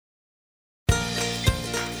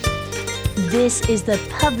This is the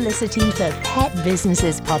Publicity for Pet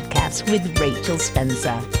Businesses podcast with Rachel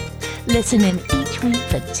Spencer. Listen in each week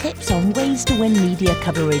for tips on ways to win media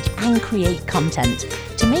coverage and create content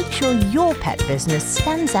to make sure your pet business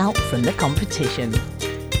stands out from the competition.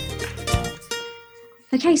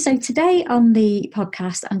 Okay, so today on the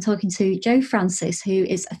podcast, I'm talking to Jo Francis, who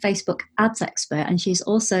is a Facebook ads expert, and she's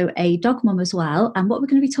also a dog mum as well. And what we're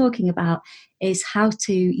going to be talking about is how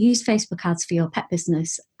to use Facebook ads for your pet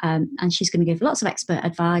business. And she's going to give lots of expert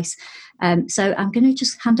advice. So I'm going to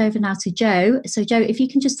just hand over now to Jo. So Jo, if you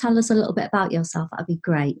can just tell us a little bit about yourself, that'd be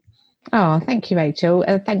great. Oh, thank you, Rachel.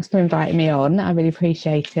 Thanks for inviting me on. I really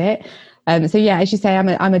appreciate it. So yeah, as you say,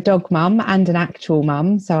 I'm a dog mum and an actual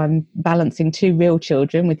mum. So I'm balancing two real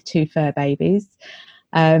children with two fur babies.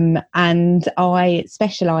 And I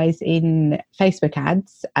specialise in Facebook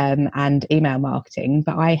ads and email marketing,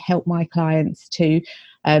 but I help my clients to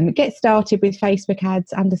get started with Facebook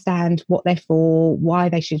ads, understand what they're for, why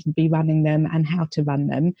they should be running them and how to run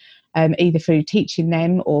them, either through teaching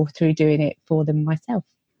them or through doing it for them myself.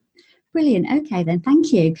 Brilliant. Okay, then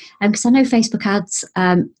thank you. Because I know Facebook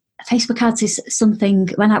ads is something,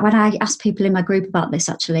 when I asked people in my group about this,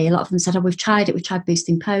 actually, a lot of them said, we've tried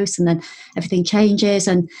boosting posts and then everything changes,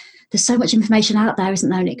 and there's so much information out there, isn't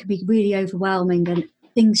there? And it can be really overwhelming, and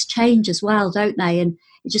things change as well, don't they? And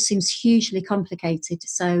it just seems hugely complicated.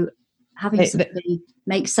 So having somebody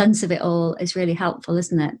make sense of it all is really helpful,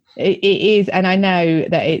 isn't it? It is, and I know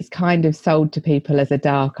that it's kind of sold to people as a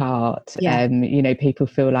dark art. Yeah. People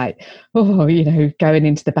feel like, going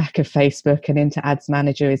into the back of Facebook and into Ads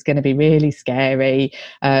Manager is going to be really scary,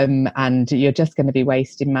 and you're just going to be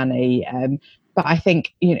wasting money. But I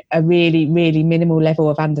think a really, really minimal level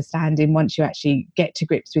of understanding, once you actually get to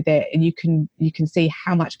grips with it, and you can see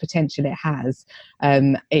how much potential it has.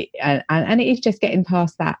 And it is just getting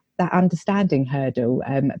past that understanding hurdle.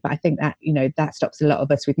 But I think that that stops a lot of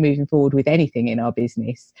us with moving forward with anything in our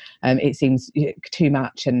business. It seems too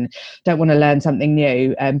much and don't want to learn something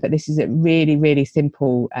new. But this is a really, really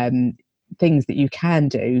simple things that you can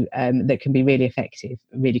do that can be really effective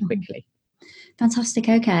really quickly. Fantastic.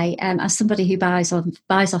 Okay. As somebody who buys off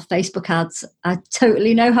Facebook ads, I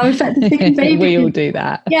totally know how effective they can be. We all do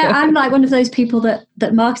that. Yeah, I'm like one of those people that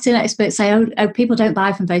marketing experts say, oh, people don't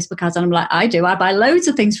buy from Facebook ads. And I'm like, I do. I buy loads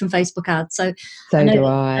of things from Facebook ads. So do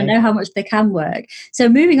I. I know how much they can work. So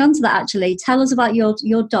moving on to that, actually, tell us about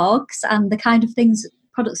your dogs and the kind of things,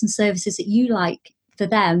 products and services that you like for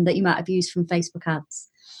them that you might have used from Facebook ads.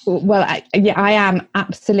 Well, I am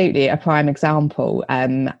absolutely a prime example.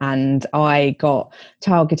 And I got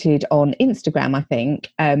targeted on Instagram, I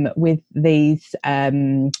think, with these,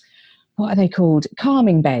 what are they called?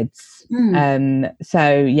 Calming beds.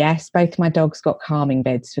 So yes, both my dogs got calming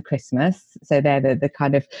beds for Christmas. So they're the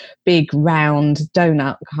kind of big round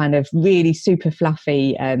donut kind of really super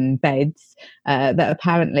fluffy beds that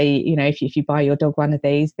apparently, if you buy your dog one of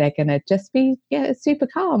these, they're going to just be super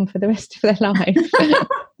calm for the rest of their life.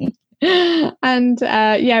 And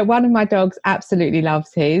one of my dogs absolutely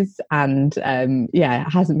loves his, and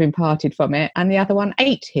hasn't been parted from it, and the other one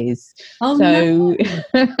ate his. No.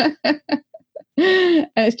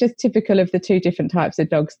 It's just typical of the two different types of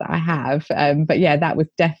dogs that I have. But yeah, that was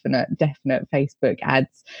definite Facebook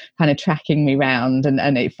ads kind of tracking me round,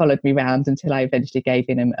 and it followed me round until I eventually gave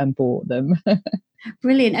in and bought them.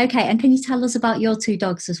 Brilliant. Okay, and can you tell us about your two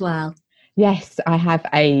dogs as well? Yes, I have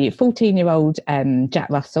a 14-year-old Jack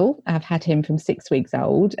Russell. I've had him from 6 weeks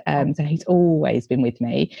old, so he's always been with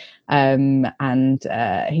me, and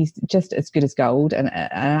he's just as good as gold and an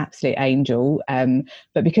absolute angel.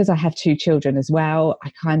 But because I have two children as well,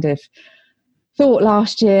 I kind of thought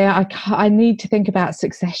last year I need to think about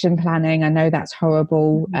succession planning. I know that's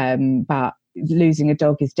horrible, but losing a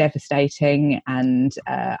dog is devastating, and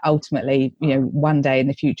ultimately one day in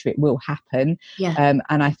the future it will happen. And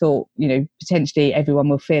I thought potentially everyone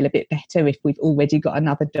will feel a bit better if we've already got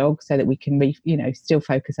another dog, so that we can still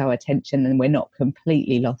focus our attention and we're not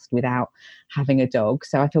completely lost without having a dog.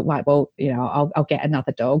 So I thought, right, well, I'll get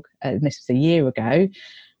another dog, and this was a year ago.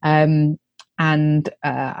 And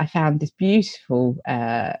I found this beautiful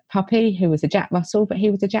puppy who was a Jack Russell, but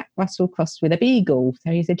he was a Jack Russell crossed with a beagle.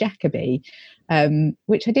 So he's a Jacoby,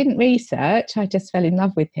 which I didn't research. I just fell in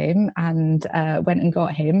love with him and went and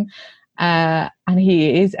got him. And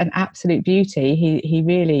he is an absolute beauty. He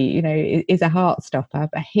really, is a heart stopper,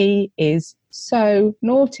 but he is so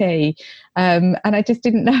naughty. And I just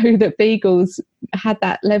didn't know that beagles had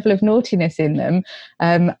that level of naughtiness in them,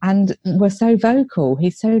 and were so vocal.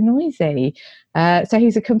 He's so noisy. So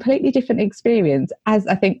he's a completely different experience. As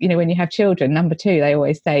I think, when you have children, number 2, they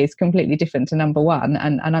always say, is completely different to number 1.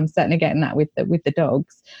 And I'm certainly getting that with the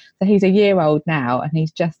dogs. So he's a year old now, and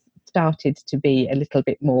he's just started to be a little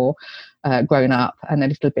bit more grown up and a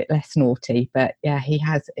little bit less naughty. But yeah, he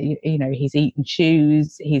has, he's eaten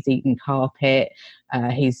shoes, he's eaten carpet,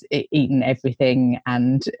 he's eaten everything,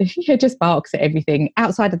 and he just barks at everything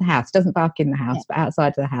outside of the house. Doesn't bark in the house, but outside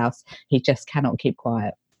of the house, he just cannot keep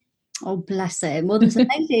quiet. Oh, bless him. Well, there's a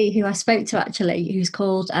lady who I spoke to actually who's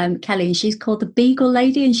called Kelly, and she's called the Beagle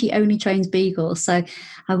Lady, and she only trains beagles. So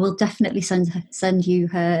I will definitely send you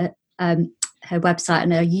her website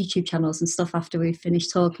and her YouTube channels and stuff after we've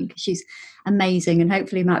finished talking, because she's amazing, and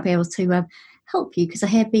hopefully might be able to help you, because I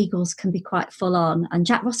hear beagles can be quite full on, and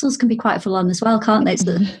Jack Russells can be quite full on as well, can't they?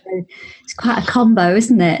 It's quite a combo,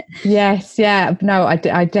 isn't it? Yes, yeah. No, I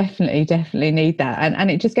definitely need that, and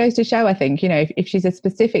it just goes to show, I think, if she's a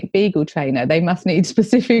specific beagle trainer, they must need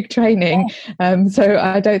specific training. Yeah. So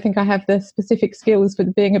I don't think I have the specific skills for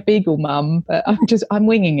being a beagle mum, but I'm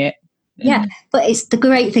winging it. Yeah, but the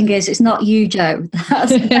great thing is it's not you, Jo.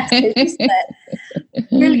 That's the best, isn't it?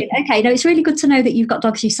 Brilliant. Okay, no, it's really good to know that you've got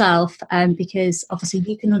dogs yourself, because obviously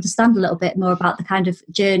you can understand a little bit more about the kind of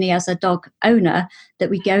journey as a dog owner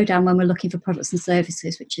that we go down when we're looking for products and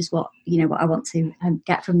services, which is what I want to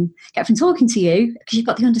get from talking to you, because you've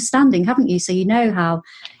got the understanding, haven't you? So how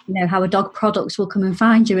a dog product will come and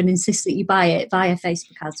find you and insist that you buy it via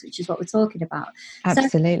Facebook ads, which is what we're talking about.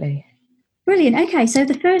 Absolutely. Brilliant. Okay, so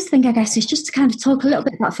the first thing, I guess, is just to kind of talk a little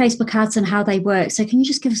bit about Facebook ads and how they work. So can you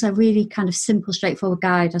just give us a really kind of simple, straightforward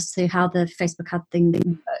guide as to how the Facebook ad thing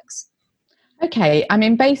works? Okay, I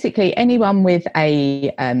mean, basically anyone with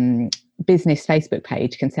a business Facebook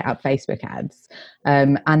page can set up Facebook ads,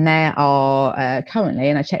 and there are currently,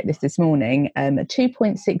 and I checked this morning,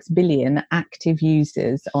 2.6 billion active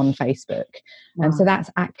users on Facebook. Wow. And so that's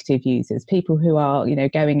active users, people who are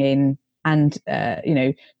going in and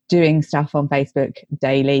doing stuff on Facebook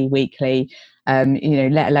daily, weekly,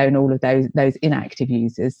 let alone all of those inactive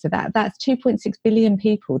users. So that's 2.6 billion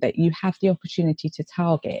people that you have the opportunity to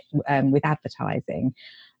target with advertising.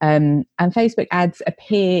 And Facebook ads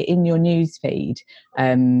appear in your news feed,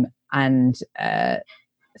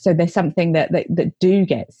 so there's something that do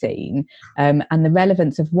get seen, and the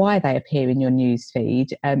relevance of why they appear in your news feed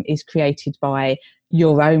is created by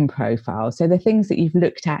your own profile. So the things that you've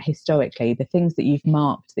looked at historically, the things that you've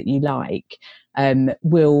marked that you like,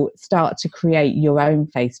 will start to create your own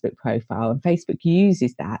Facebook profile, and Facebook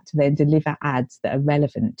uses that to then deliver ads that are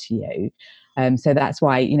relevant to you. So that's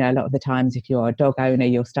why, a lot of the times if you're a dog owner,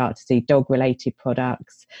 you'll start to see dog related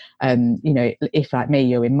products. If like me,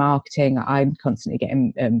 you're in marketing, I'm constantly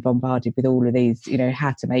getting bombarded with all of these,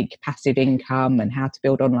 how to make passive income and how to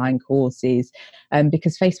build online courses,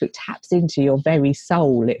 because Facebook taps into your very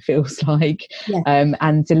soul, it feels like,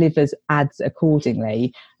 and delivers ads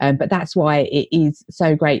accordingly. But that's why it is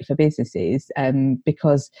so great for businesses,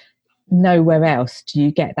 because nowhere else do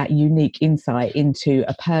you get that unique insight into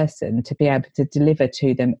a person to be able to deliver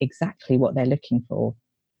to them exactly what they're looking for.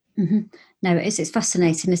 Mm-hmm. No, it's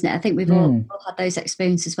fascinating, isn't it? I think we've all had those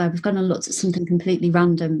experiences where we've gone and looked at something completely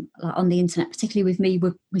random, like on the internet, particularly with me,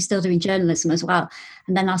 we're still doing journalism as well.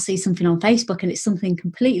 And then I'll see something on Facebook and it's something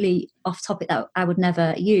completely off topic that I would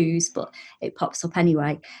never use, but it pops up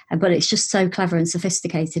anyway. But it's just so clever and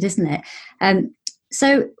sophisticated, isn't it?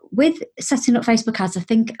 So with setting up Facebook ads, I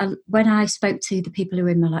think when I spoke to the people who are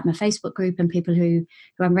in my Facebook group and people who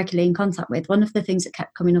I'm regularly in contact with, one of the things that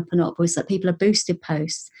kept coming up and up was that people have boosted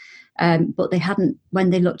posts, but they hadn't, when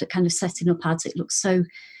they looked at kind of setting up ads, it looked so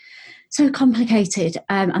complicated,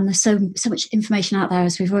 and there's so much information out there,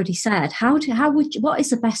 as we've already said. What is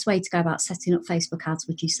the best way to go about setting up Facebook ads,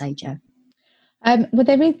 would you say, Jo? Well,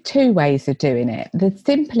 there is two ways of doing it. The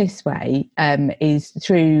simplest way is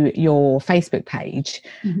through your Facebook page.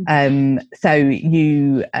 Mm-hmm. So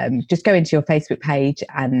you just go into your Facebook page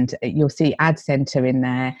and you'll see Ad Center in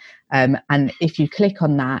there. And if you click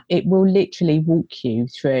on that, it will literally walk you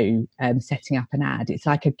through setting up an ad. It's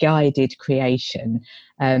like a guided creation.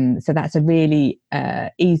 So that's a really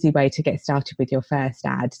easy way to get started with your first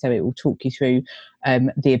ad. So it will talk you through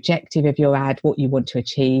the objective of your ad, what you want to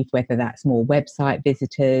achieve, whether that's more website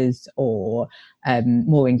visitors or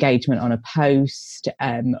more engagement on a post,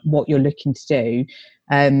 what you're looking to do.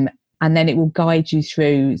 And then it will guide you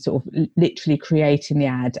through sort of literally creating the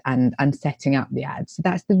ad and setting up the ad. So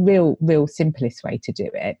that's the real simplest way to do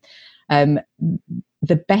it.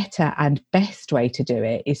 The better and best way to do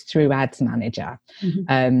it is through Ads Manager.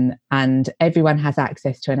 And everyone has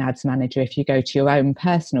access to an Ads Manager. If you go to your own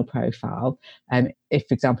personal profile, if,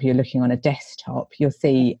 for example, you're looking on a desktop, you'll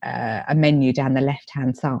see a menu down the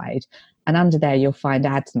left-hand side. And under there, you'll find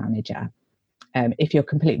Ads Manager. If you're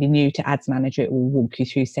completely new to Ads Manager, it will walk you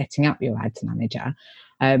through setting up your Ads Manager.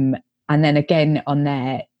 And then again on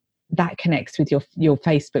there, that connects with your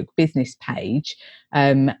Facebook business page.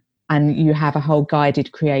 And you have a whole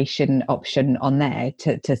guided creation option on there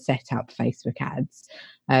to set up Facebook ads.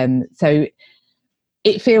 So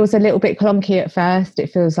it feels a little bit clunky at first.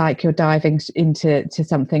 It feels like you're diving into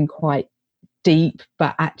something quite deep,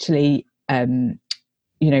 but actually, kind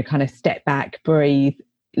of step back, breathe,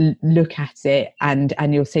 look at it, and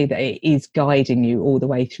you'll see that it is guiding you all the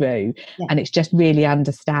way through. And it's just really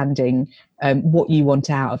understanding what you want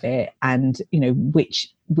out of it, and which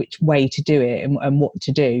way to do it, and what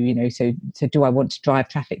to do. So do I want to drive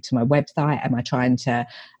traffic to my website? Am I trying to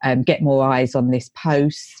get more eyes on this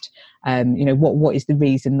post? What is the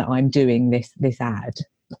reason that I'm doing this ad?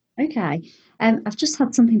 Okay. I've just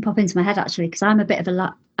had something pop into my head, actually, because I'm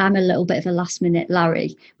a little bit of a last minute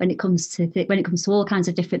Larry when it comes to all kinds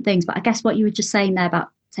of different things. But I guess what you were just saying there about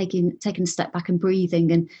taking a step back and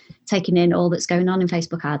breathing and taking in all that's going on in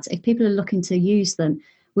Facebook ads, if people are looking to use them,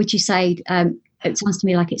 would you say, it sounds to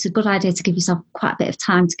me like it's a good idea to give yourself quite a bit of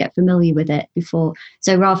time to get familiar with it before.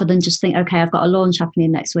 So rather than just think, okay, I've got a launch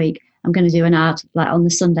happening next week, I'm going to do an ad like on the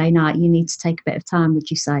Sunday night, you need to take a bit of time, would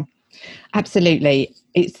you say? Absolutely.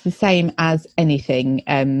 It's the same as anything.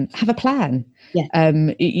 Have a plan. Yeah.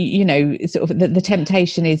 Sort of the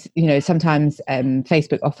temptation is, sometimes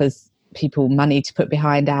Facebook offers people money to put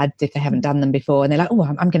behind ads if they haven't done them before, and they're like, oh,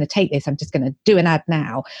 I'm going to take this, I'm just going to do an ad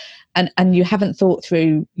now, and you haven't thought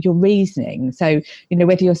through your reasoning. So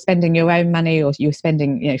whether you're spending your own money or you're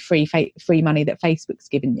spending free money that Facebook's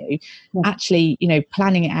given you, actually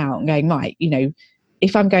planning it out and going, right,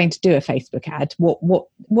 if I'm going to do a Facebook ad, what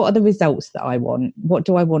are the results that I want? What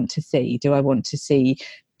do I want to see? Do I want to see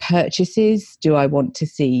purchases? Do I want to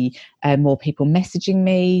see more people messaging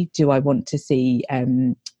me? Do I want to see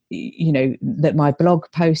that my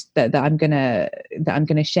blog post that I'm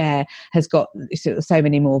gonna share has got so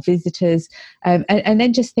many more visitors, and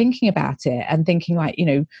then just thinking about it and thinking, like,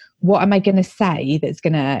 what am I going to say that's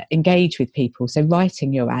going to engage with people? So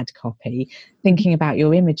writing your ad copy, thinking about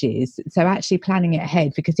your images, so actually planning it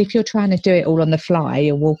ahead. Because if you're trying to do it all on the fly,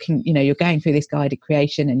 you're walking, you're going through this guided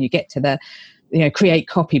creation, and you get to the create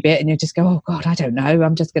copy bit and you just go, oh God, I don't know,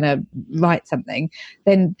 I'm just going to write something,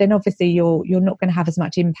 then obviously you're not going to have as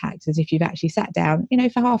much impact as if you've actually sat down,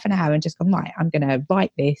 for half an hour and just gone, right, I'm going to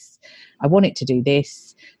write this, I want it to do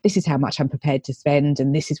this is how much I'm prepared to spend,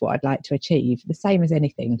 and this is what I'd like to achieve. The same as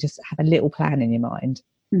anything, just have a little plan in your mind.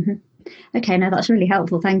 Okay, no, that's really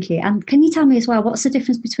helpful, thank you. And can you tell me as well, what's the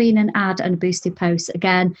difference between an ad and a boosted post?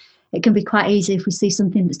 Again, it can be quite easy if we see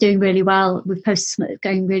something that's doing really well, we've posted something that's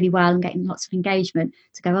going really well and getting lots of engagement,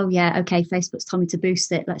 to go, oh yeah, okay, Facebook's told me to boost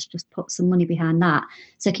it, let's just put some money behind that.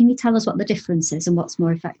 So can you tell us what the difference is and what's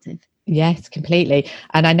more effective? Yes, completely.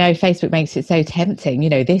 And I know Facebook makes it so tempting.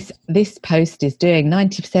 This post is doing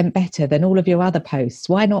 90% better than all of your other posts.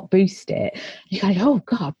 Why not boost it? You go, oh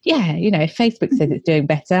God, yeah. If Facebook says it's doing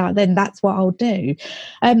better, then that's what I'll do.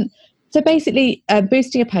 So basically,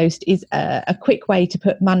 boosting a post is a quick way to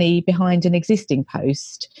put money behind an existing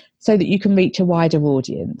post so that you can reach a wider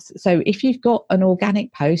audience. So if you've got an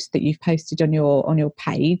organic post that you've posted on your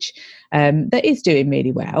page that is doing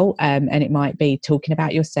really well, and it might be talking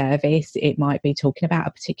about your service, it might be talking about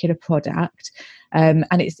a particular product, and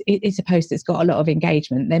it's a post that's got a lot of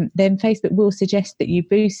engagement, then Facebook will suggest that you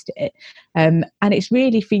boost it. And it's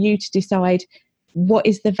really for you to decide what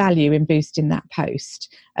is the value in boosting that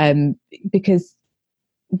post, because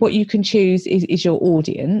what you can choose is your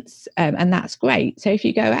audience, and that's great. So if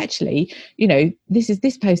you go, actually,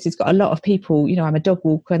 this post has got a lot of people, I'm a dog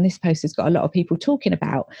walker, and this post has got a lot of people talking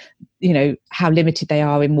about, how limited they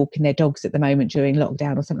are in walking their dogs at the moment during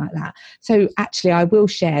lockdown or something like that. So actually I will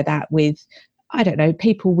share that with, I don't know,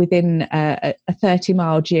 people within a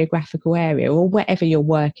 30-mile geographical area or wherever your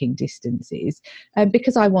working distance is,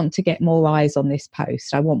 because I want to get more eyes on this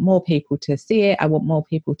post. I want more people to see it. I want more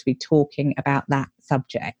people to be talking about that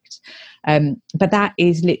subject. But that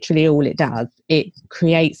is literally all it does. It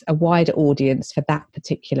creates a wider audience for that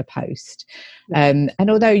particular post. And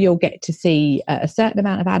although you'll get to see a certain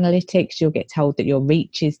amount of analytics, you'll get told that your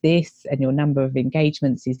reach is this and your number of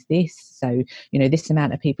engagements is this. So, this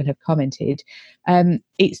amount of people have commented.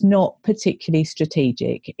 It's not particularly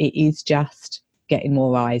strategic. It is just getting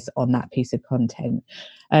more eyes on that piece of content.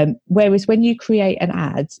 Whereas when you create an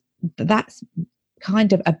ad, that's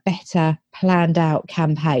kind of a better planned out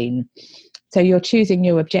campaign. So you're choosing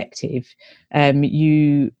your objective.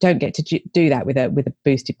 You don't get to do that with a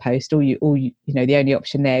boosted post, or you the only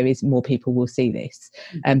option there is more people will see this.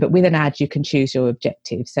 But with an ad, you can choose your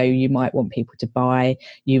objective. So you might want people to buy.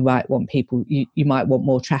 You might want you might want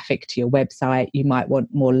more traffic to your website. You might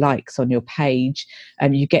want more likes on your page.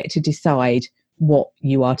 You get to decide what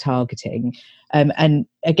you are targeting. And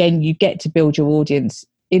again, you get to build your audience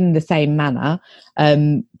in the same manner.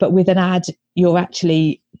 But with an ad, you're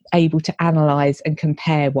actually able to analyze and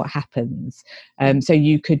compare what happens. So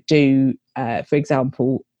you could do, for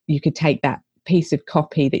example, you could take that piece of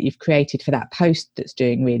copy that you've created for that post that's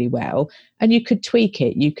doing really well, and you could tweak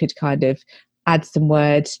it. You could kind of add some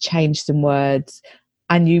words, change some words,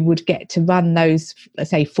 and you would get to run those, let's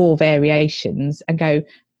say, 4 variations and go,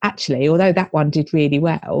 actually, although that one did really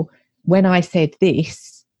well, when I said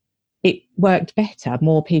this, it worked better.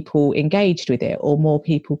 More people engaged with it, or more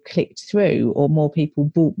people clicked through, or more people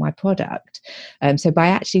bought my product. So by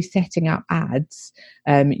actually setting up ads,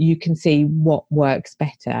 you can see what works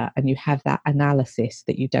better, and you have that analysis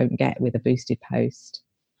that you don't get with a boosted post.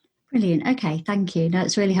 Brilliant. Okay, thank you. No,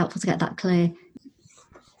 it's really helpful to get that clear.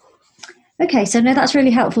 Okay, so no, that's really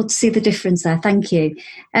helpful to see the difference there. Thank you.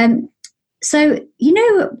 So,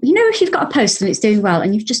 if you've got a post and it's doing well,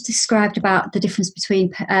 and you've just described about the difference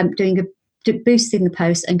between boosting the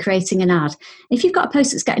post and creating an ad. If you've got a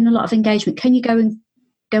post that's getting a lot of engagement, can you go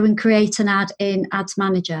and create an ad in Ads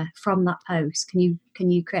Manager from that post? Can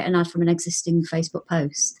you create an ad from an existing Facebook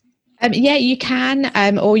post? Yeah, you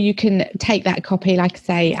can, or you can take that copy, like I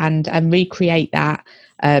say, and recreate that,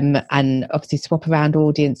 and obviously swap around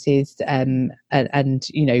audiences, and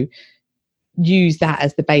use that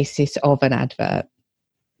as the basis of an advert.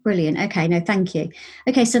 Brilliant. Okay, no, thank you.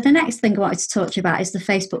 Okay, so the next thing I wanted to talk to you about is the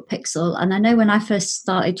Facebook Pixel. And I know when I first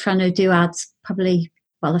started trying to do ads, probably,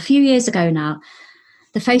 a few years ago now,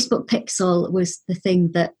 the Facebook Pixel was the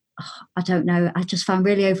thing that, I don't know, I just found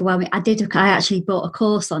really overwhelming. I actually bought a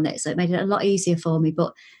course on it, so it made it a lot easier for me.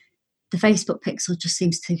 But the Facebook Pixel just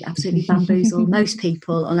seems to absolutely bamboozle most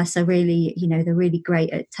people, unless they're really, they're really great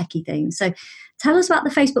at techie things. So tell us about the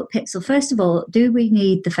Facebook Pixel. First of all, do we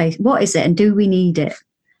need what is it, and do we need it?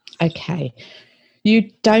 Okay.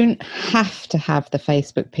 You don't have to have the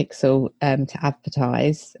Facebook Pixel to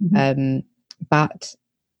advertise, but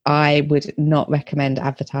I would not recommend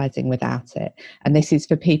advertising without it. And this is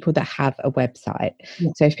for people that have a website. Yeah.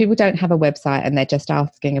 So if people don't have a website and they're just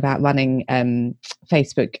asking about running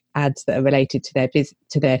Facebook ads that are related to their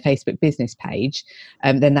Facebook business page,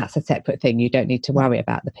 then that's a separate thing. You don't need to worry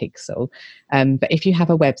about the Pixel. But if you have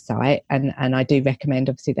a website, and I do recommend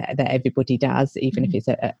obviously that everybody does, even if it's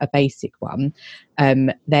a basic one,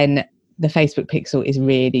 then the Facebook Pixel is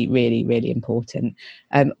really, really, really important.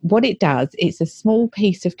 What it does, it's a small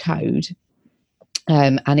piece of code,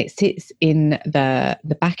 and it sits in the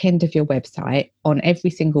back end of your website on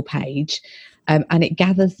every single page, and it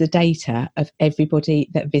gathers the data of everybody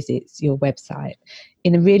that visits your website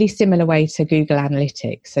in a really similar way to Google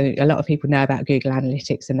Analytics. So a lot of people know about Google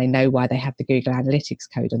Analytics, and they know why they have the Google Analytics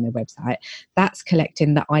code on their website. That's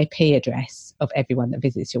collecting the IP address of everyone that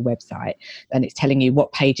visits your website, and it's telling you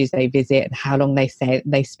what pages they visit and how long they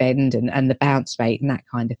spend, and the bounce rate and that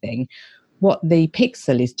kind of thing. What the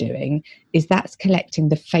Pixel is doing is that's collecting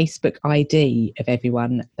the Facebook ID of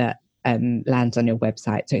everyone that lands on your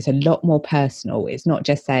website. So it's a lot more personal. It's not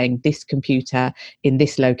just saying this computer in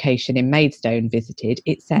this location in Maidstone visited.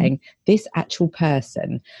 It's saying this actual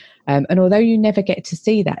person. And although you never get to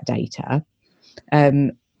see that data,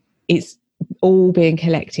 it's all being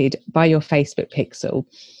collected by your Facebook Pixel.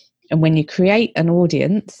 And when you create an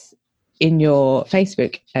audience in your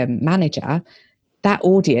Facebook manager, that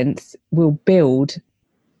audience will build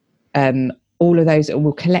all of those,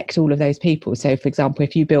 will collect all of those people. So for example,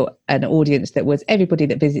 if you built an audience that was everybody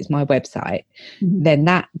that visits my website, then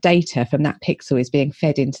that data from that Pixel is being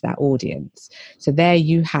fed into that audience. So there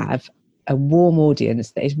you have a warm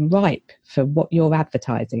audience that is ripe for what you're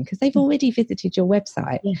advertising, because they've already visited your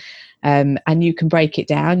website. And you can break it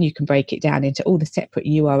down. You can break it down into all the separate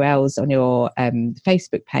URLs on your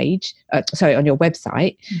Facebook page, on your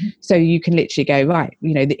website. So you can literally go, right,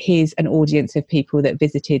 here's an audience of people that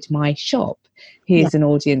visited my shop. Here's an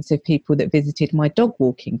audience of people that visited my dog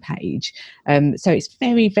walking page. So it's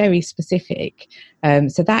very, very specific.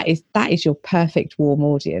 So that is your perfect warm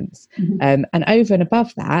audience. And over and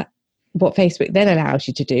above that, what Facebook then allows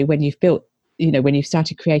you to do when you've built, when you've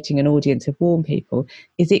started creating an audience of warm people,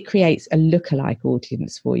 is it creates a lookalike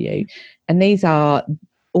audience for you. And these are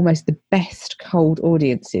almost the best cold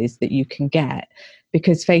audiences that you can get,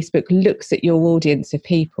 because Facebook looks at your audience of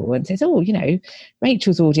people and says, oh,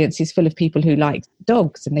 Rachel's audience is full of people who like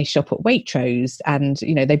dogs and they shop at Waitrose and,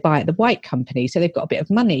 they buy at the White Company, so they've got a bit of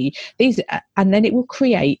money. And then it will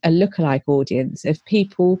create a lookalike audience of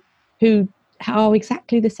people who are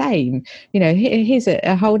exactly the same. Here's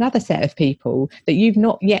a whole other set of people that you've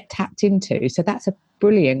not yet tapped into. So that's a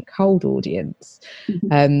brilliant cold audience.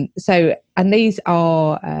 And these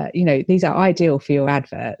are these are ideal for your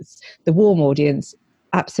adverts. The warm audience,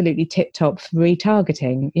 absolutely tip top for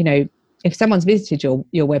retargeting. If someone's visited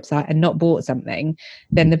your website and not bought something,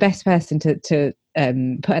 then the best person to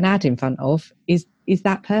put an ad in front of is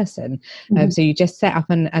that person. So you just set up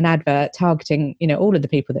an advert targeting all of the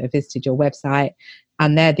people that have visited your website,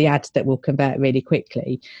 and they're the ads that will convert really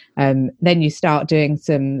quickly. Then you start doing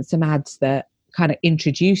some ads that kind of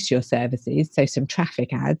introduce your services, so some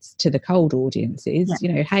traffic ads to the cold audiences.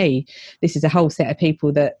 Hey, this is a whole set of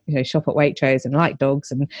people that shop at Waitrose and like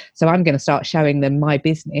dogs, and so I'm going to start showing them my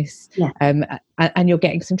business. And you're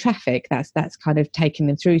getting some traffic. That's kind of taking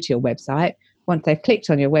them through to your website. Once they've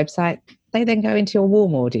clicked on your website, they then go into your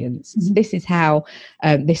warm audience. This is how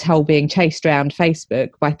this whole being chased around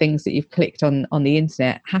Facebook by things that you've clicked on the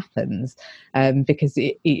internet happens, because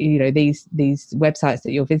these websites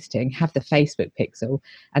that you're visiting have the Facebook pixel,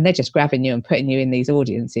 and they're just grabbing you and putting you in these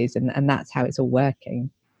audiences, and that's how it's all working.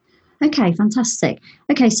 Okay, fantastic.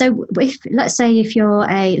 Okay, so let's say if you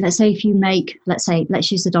make, let's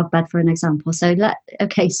use the dog bed for an example. So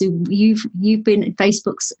you've been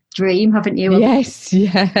Facebook's dream, haven't you? Yes,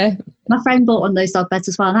 yeah. My friend bought one of those dog beds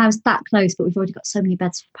as well, and I was that close, but we've already got so many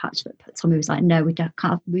beds patched. But Tommy was like, "No, we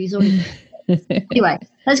can't. We've already." Anyway,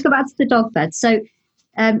 let's go back to the dog bed. So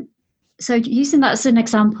using that as an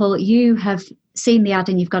example, you have seen the ad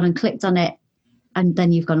and you've gone and clicked on it, and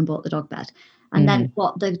then you've gone and bought the dog bed. And then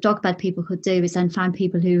what the dog bed people could do is then find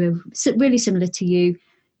people who are really similar to you,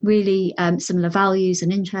 really similar values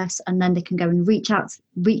and interests, and then they can go and reach out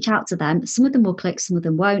to them. Some of them will click, some of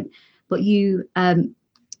them won't, but you've already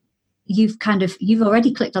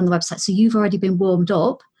clicked on the website, so you've already been warmed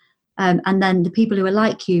up, and then the people who are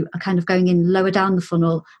like you are kind of going in lower down the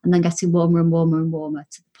funnel and then getting warmer and warmer and warmer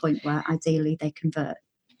to the point where ideally they convert.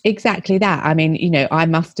 Exactly that. I mean, I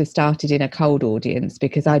must have started in a cold audience,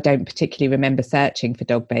 because I don't particularly remember searching for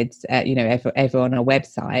dog beds, ever on a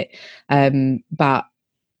website. But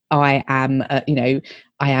I am,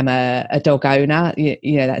 a dog owner.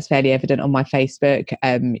 That's fairly evident on my Facebook.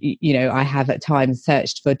 I have at times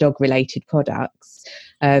searched for dog-related products.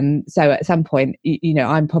 So at some point,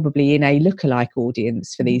 I'm probably in a lookalike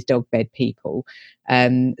audience for these dog bed people.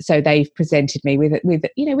 So they've presented me with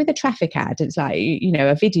a traffic ad. It's like,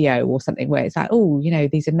 a video or something where it's like, oh,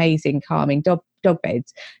 these amazing calming dog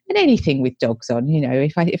beds, and anything with dogs on.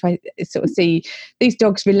 If I sort of see these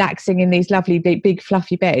dogs relaxing in these lovely big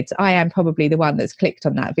fluffy beds, I am probably the one that's clicked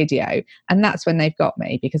on that video, and that's when they've got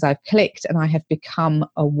me, because I've clicked and I have become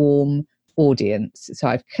a warm audience. So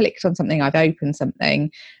I've clicked on something, I've opened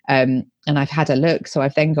something, and I've had a look. So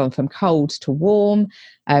I've then gone from cold to warm,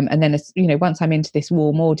 and then once I'm into this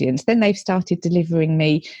warm audience, then they've started delivering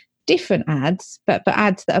me different ads, but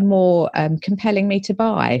ads that are more compelling me to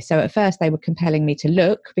buy. So at first they were compelling me to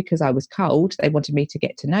look because I was cold. They wanted me to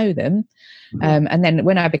get to know them. And then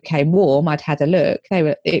when I became warm, I'd had a look.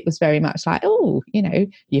 It was very much like, oh,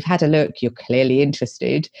 you've had a look, you're clearly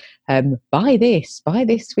interested. Buy this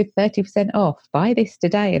with 30% off. Buy this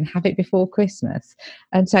today and have it before Christmas.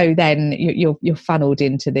 And so then you're funneled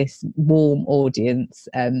into this warm audience,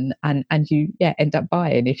 and you end up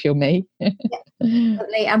buying if you're me.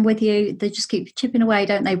 Totally. I'm with you. They just keep chipping away,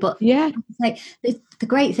 don't they? But yeah, like the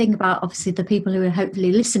great thing about obviously the people who are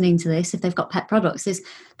hopefully listening to this, if they've got pet products, is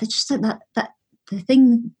they just don't that the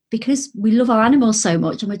thing, because we love our animals so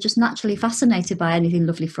much and we're just naturally fascinated by anything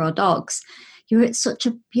lovely for our dogs. You're at such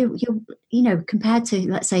a you're compared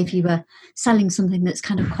to, let's say, if you were selling something that's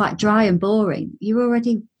kind of quite dry and boring, you're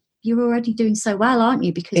already doing so well, aren't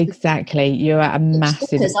you? Because exactly, you're at a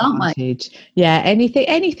massive advantage. Yeah,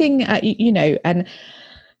 anything, and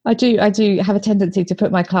I do have a tendency to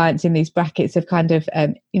put my clients in these brackets of kind of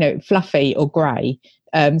fluffy or grey.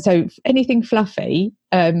 So anything fluffy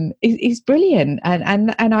is brilliant,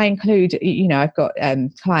 and I include, I've got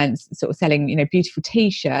clients sort of selling beautiful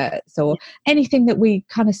t-shirts or anything that we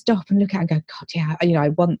kind of stop and look at and go, God, yeah, I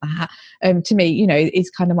want that. To me, is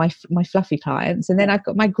kind of my fluffy clients. And then I've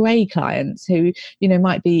got my grey clients who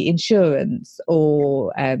might be insurance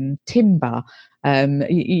or timber.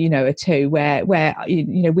 Are two where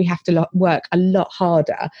we have to work a lot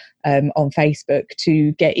harder on Facebook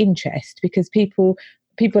to get interest, because people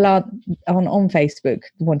people aren't on Facebook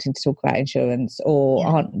wanting to talk about insurance, or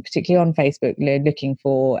aren't particularly on Facebook looking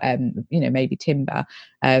for maybe timber.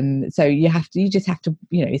 So you just have to,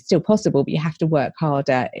 it's still possible, but you have to work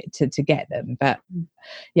harder to get them. But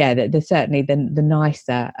there's certainly the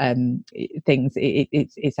nicer things.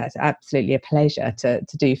 It's absolutely a pleasure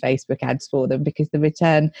to do Facebook ads for them, because the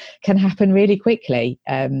return can happen really quickly,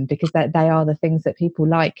 because they are the things that people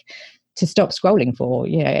like to stop scrolling for.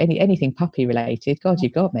 Anything puppy related. God,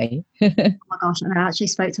 you've got me. Oh my gosh, and I actually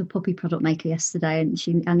spoke to a puppy product maker yesterday,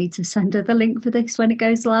 and I need to send her the link for this when it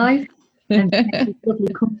goes live. And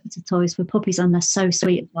lovely comforter toys for puppies, and they're so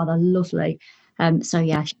sweet as well. They're lovely. I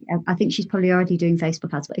think she's probably already doing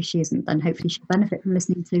Facebook ads, but if she isn't, then hopefully she'll benefit from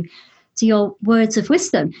listening to your words of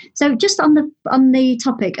wisdom. So just on the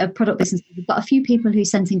topic of product businesses, we've got a few people who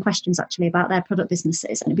sent in questions actually about their product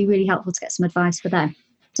businesses, and it'd be really helpful to get some advice for them.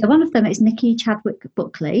 So one of them is Nikki Chadwick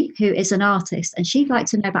Buckley, who is an artist, and she'd like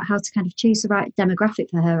to know about how to kind of choose the right demographic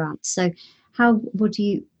for her ads. So how would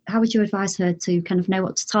you advise her to kind of know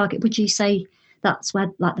what to target? Would you say that's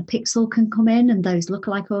where like the pixel can come in and those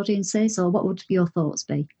lookalike audiences, or what would your thoughts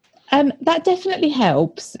be? That definitely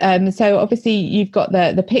helps. So obviously you've got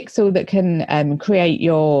the pixel that can create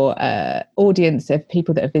your audience of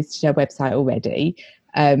people that have visited your website already.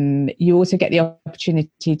 You also get the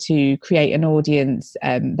opportunity to create an audience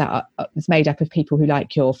that is made up of people who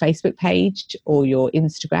like your Facebook page or your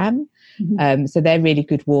Instagram. Mm-hmm. So they're really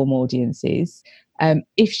good warm audiences.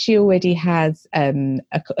 If she already has an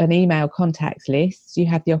email contact list, you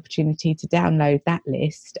have the opportunity to download that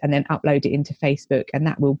list and then upload it into Facebook, and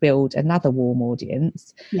that will build another warm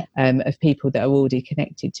audience of people that are already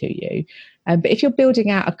connected to you. But if you're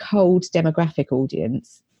building out a cold demographic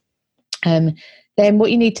audience, then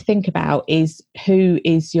what you need to think about is who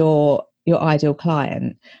is your ideal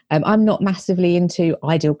client. I'm not massively into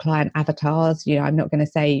ideal client avatars. I'm not going to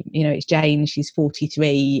say, it's Jane, she's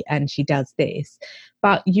 43 and she does this,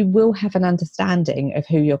 but you will have an understanding of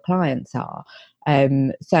who your clients are.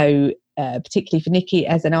 So particularly for Nikki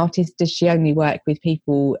as an artist, does she only work with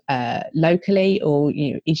people locally, or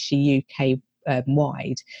is she UK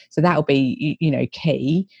wide? So that'll be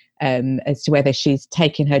key as to whether she's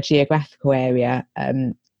taking her geographical area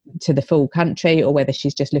to the full country, or whether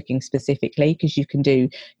she's just looking specifically, because you can do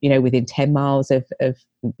within 10 miles of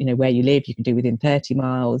where you live, you can do within 30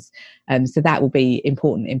 miles. So that will be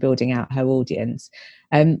important in building out her audience.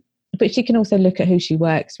 But she can also look at who she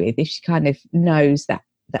works with. If she kind of knows that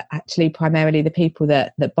actually primarily the people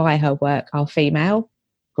that buy her work are female,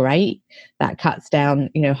 great, that cuts down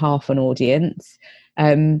half an audience.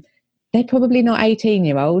 They're probably not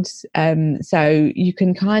 18-year-olds, so you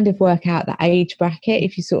can kind of work out the age bracket.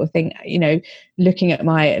 If you sort of think, looking at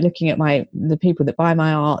the people that buy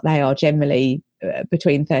my art, they are generally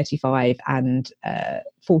between 35 and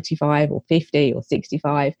 45 or 50 or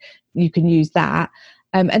 65. You can use that,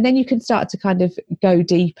 and then you can start to kind of go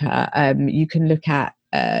deeper. You can look at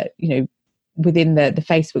within the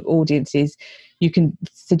Facebook audiences, you can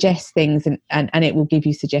suggest things and it will give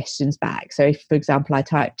you suggestions back. So if, for example, I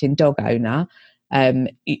typed in dog owner,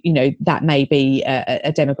 that may be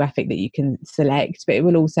a demographic that you can select, but it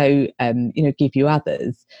will also, give you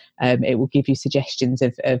others. It will give you suggestions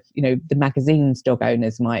of the magazines dog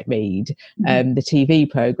owners might read, the TV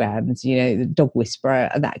programs, the Dog Whisperer,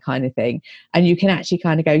 and that kind of thing. And you can actually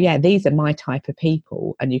kind of go, yeah, these are my type of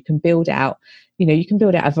people. And you can build out,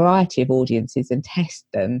 a variety of audiences and test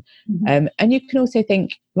them. And you can also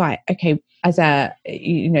think, right, okay, as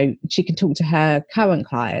she can talk to her current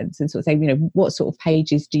clients and sort of say, what sort of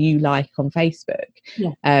pages do you like on Facebook?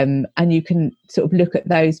 And you can sort of look at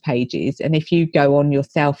those pages. And if you go on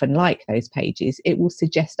yourself and like those pages, it will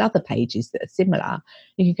suggest other pages that are similar.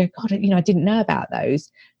 You can go, God, I didn't know about those.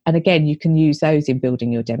 And again, you can use those in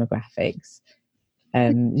building your demographics.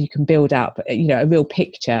 You can build up, a real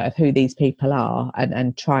picture of who these people are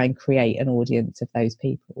and try and create an audience of those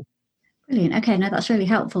people. Brilliant. Okay, no, that's really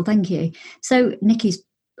helpful. Thank you. So Nikki's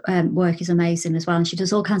work is amazing as well, and she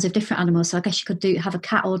does all kinds of different animals. So I guess she could have a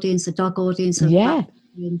cat audience, a dog audience,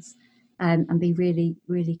 audience, and be really,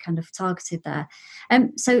 really kind of targeted there.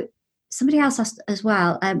 So somebody else asked as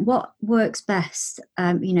well, what works best?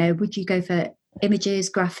 Would you go for images,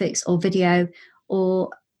 graphics, or video, or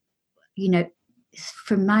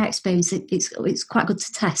from my experience, it's quite good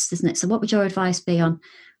to test, isn't it? So what would your advice be on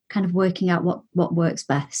kind of working out what works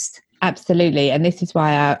best? Absolutely. And this is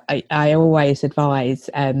why I always advise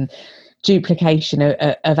duplication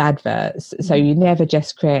of adverts. So you never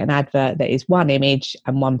just create an advert that is one image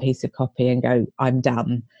and one piece of copy and go, I'm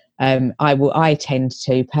done. I tend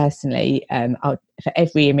to personally, for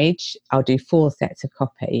every image, I'll do 4 sets of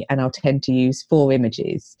copy, and I'll tend to use 4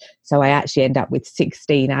 images. So I actually end up with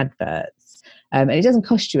 16 adverts, and it doesn't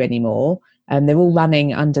cost you any more. They're all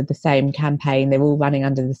running under the same campaign. They're all running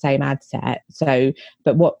under the same ad set. So,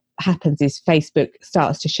 but what happens is Facebook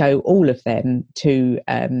starts to show all of them to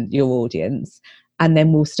your audience, and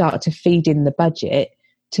then we'll start to feed in the budget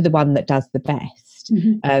to the one that does the best.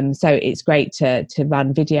 Mm-hmm. So it's great to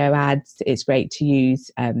run video ads. It's great to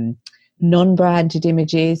use non-branded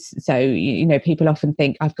images. So, you know, people often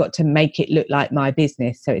think I've got to make it look like my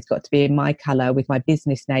business. So it's got to be in my colour with my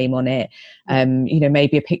business name on it. You know,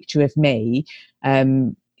 maybe a picture of me,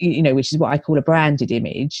 you know, which is what I call a branded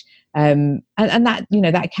image. And that, you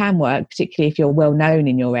know, that can work, particularly if you're well known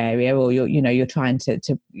in your area, or you're trying to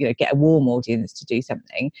you know, get a warm audience to do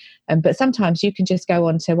something. But sometimes you can just go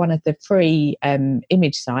onto one of the free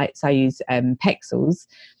image sites. I use Pexels.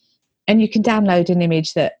 And you can download an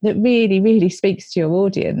image that really, really speaks to your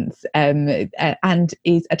audience, and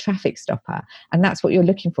is a traffic stopper. And that's what you're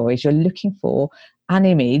looking for, is you're looking for an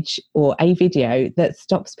image or a video that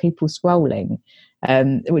stops people scrolling,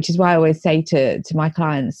 which is why I always say to my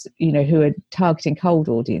clients, you know, who are targeting cold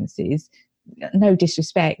audiences, no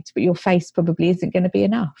disrespect, but your face probably isn't going to be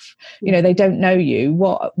enough. You know, they don't know you.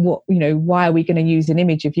 What you know, why are we going to use an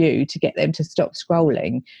image of you to get them to stop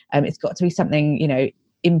scrolling? It's got to be something, you know,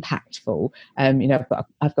 impactful. You know,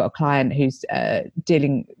 I've got a client who's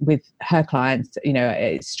dealing with her clients, you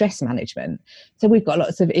know, stress management. So we've got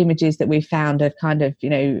lots of images that we've found of kind of,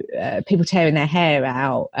 you know, people tearing their hair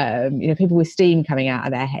out, you know, people with steam coming out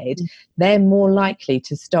of their head. They're more likely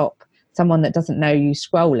to stop someone that doesn't know you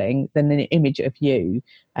scrolling than an image of you.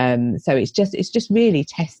 So it's just really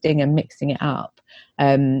testing and mixing it up.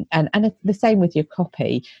 And the same with your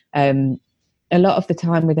copy. A lot of the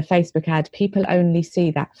time with a Facebook ad, people only see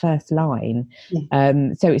that first line.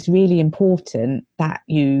 Yeah. So it's really important that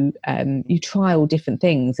you try all different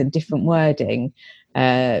things and different wording,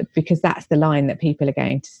 because that's the line that people are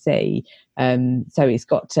going to see. So it's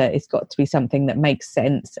got to be something that makes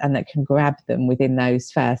sense and that can grab them within those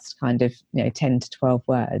first kind of, you know, 10 to 12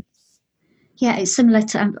 words. Yeah, it's similar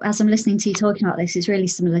to, as I'm listening to you talking about this, it's really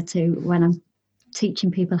similar to when I'm teaching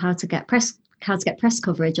people how to get press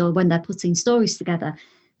coverage, or when they're putting stories together.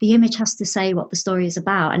 The image has to say what the story is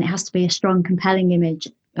about, and it has to be a strong, compelling image.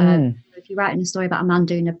 If you're writing a story about a man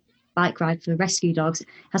doing a bike ride for rescue dogs, it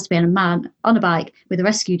has to be a man on a bike with a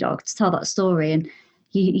rescue dog to tell that story. And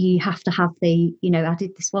you have to have the, you know, I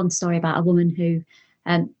did this one story about a woman who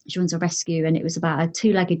she runs a rescue, and it was about a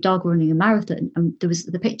 2-legged dog running a marathon, and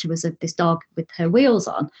the picture was of this dog with her wheels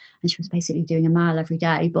on, and she was basically doing a mile every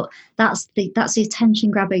day. But that's the attention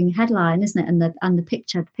grabbing headline, isn't it? And the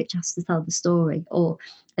picture has to tell the story, or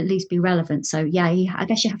at least be relevant. So yeah, I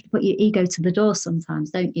guess you have to put your ego to the door sometimes,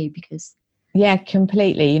 don't you? Because yeah,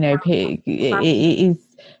 completely. You know, it is.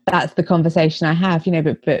 That's the conversation I have. You know,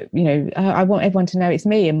 but you know, I want everyone to know it's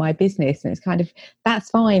me and my business, and it's kind of, that's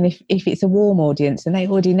fine if it's a warm audience and they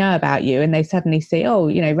already know about you, and they suddenly see, oh,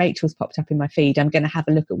 you know, Rachel's popped up in my feed, I'm going to have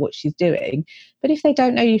a look at what she's doing. But if they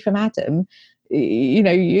don't know you from Adam, you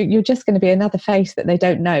know, you're just going to be another face that they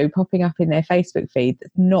don't know popping up in their Facebook feed.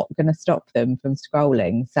 That's not going to stop them from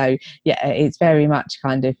scrolling. So yeah, it's very much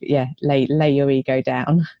kind of, yeah, lay your ego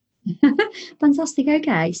down. Fantastic.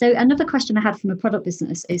 Okay, so another question I had from a product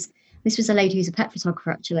business is, this was a lady who's a pet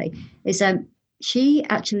photographer actually, is she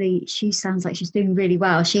sounds like she's doing really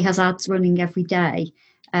well. She has ads running every day,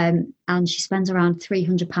 and she spends around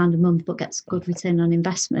 £300 a month but gets good return on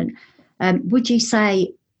investment. Would you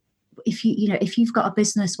say, if you've got a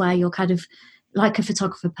business where you're kind of like a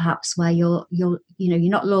photographer, perhaps, where you're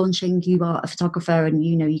not launching, you are a photographer, and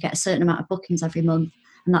you get a certain amount of bookings every month,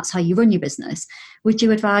 and that's how you run your business, would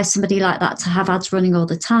you advise somebody like that to have ads running all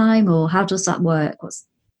the time, or how does that work?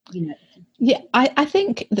 Yeah, I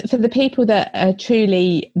think that for the people that are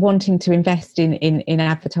truly wanting to invest in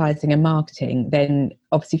advertising and marketing, then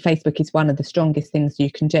obviously Facebook is one of the strongest things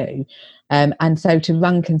you can do. And so to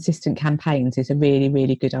run consistent campaigns is a really,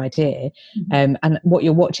 really good idea. Mm-hmm. And what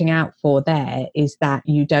you're watching out for there is that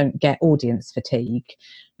you don't get audience fatigue.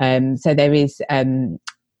 So there is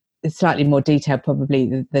slightly more detailed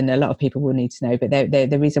probably than a lot of people will need to know, but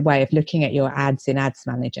there is a way of looking at your ads in Ads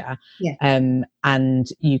Manager. Yeah. And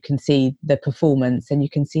you can see the performance, and you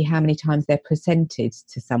can see how many times they're presented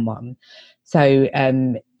to someone. So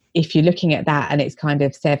if you're looking at that and it's kind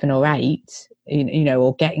of 7 or 8,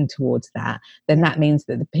 or getting towards that, then that means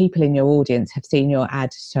that the people in your audience have seen your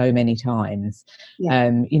ad so many times.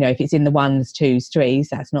 If it's in the 1s, 2s, 3s,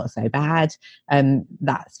 that's not so bad.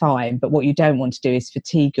 That's fine. But what you don't want to do is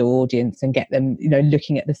fatigue your audience and get them,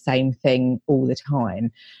 looking at the same thing all the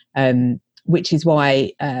time. Which is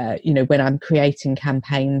why, when I'm creating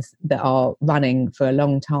campaigns that are running for a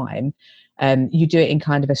long time, you do it in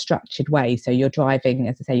kind of a structured way. So you're driving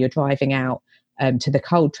out to the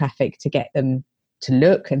cold traffic to get them to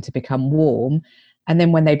look and to become warm. And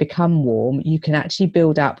then when they become warm, you can actually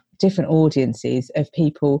build up different audiences of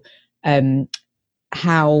people,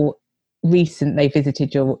 how recent they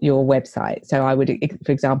visited your website. So I would,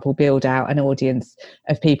 for example, build out an audience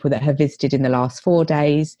of people that have visited in the last 4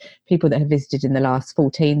 days, people that have visited in the last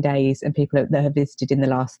 14 days, and people that have visited in the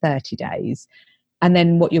last 30 days. And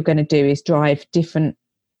then what you're going to do is drive different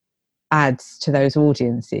ads to those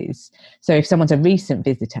audiences. So if someone's a recent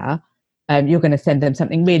visitor, you're going to send them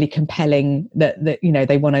something really compelling that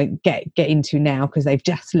they want to get into now because they've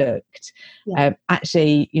just looked.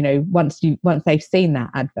 Actually, once they've seen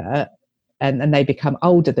that advert, and they become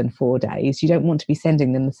older than 4 days, you don't want to be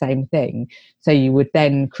sending them the same thing. So you would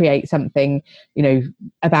then create something,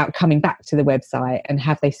 about coming back to the website and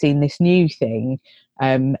have they seen this new thing.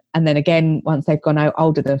 And then again, once they've gone out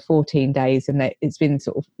older than 14 days and it's been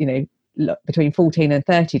sort of, between 14 and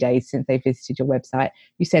 30 days since they visited your website,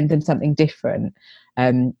 you send them something different.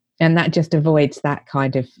 And that just avoids that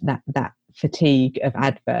kind of that fatigue of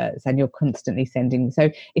adverts, and you're constantly sending. So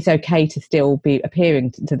it's okay to still be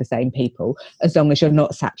appearing to the same people as long as you're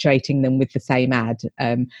not saturating them with the same ad,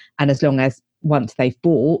 and as long as once they've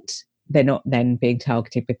bought, they're not then being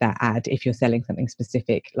targeted with that ad if you're selling something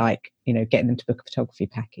specific, like getting them to book a photography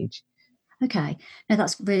package. Okay, no,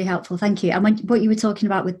 that's really helpful, thank you. And what you were talking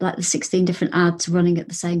about with like the 16 different ads running at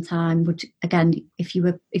the same time, would, again, if you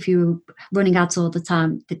were running ads all the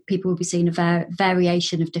time, people would be seeing a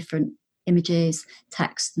variation of different images,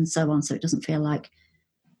 text, and so on, so it doesn't feel like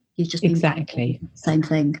you're just exactly the same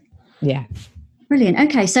thing. Yeah, brilliant.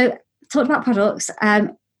 Okay, so talk about products. I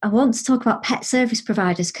want to talk about pet service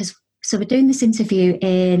providers, because we're doing this interview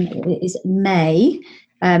in May,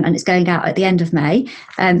 and it's going out at the end of May,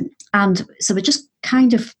 and so we're just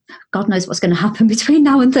kind of, God knows what's going to happen between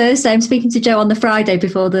now and Thursday. I'm speaking to Joe on the Friday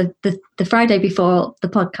before the Friday before the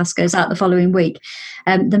podcast goes out the following week.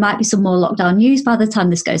 There might be some more lockdown news by the time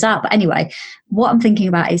this goes out. But anyway, what I'm thinking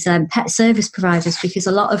about is pet service providers, because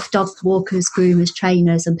a lot of dog walkers, groomers,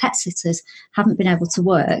 trainers and pet sitters haven't been able to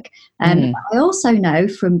work. I also know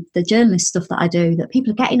from the journalist stuff that I do that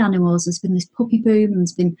people are getting animals. There's been this puppy boom, and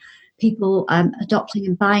there's been people adopting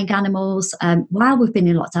and buying animals while we've been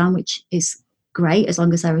in lockdown, which is great as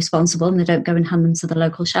long as they're responsible and they don't go and hand them to the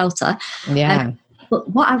local shelter. But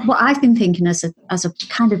what I've been thinking as I've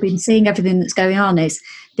kind of been seeing everything that's going on is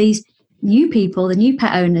these new people, the new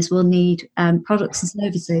pet owners, will need products and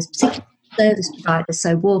services, particularly service providers,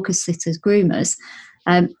 so walkers, sitters, groomers.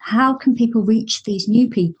 How can people reach these new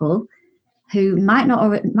people who might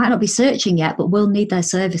not be searching yet but will need their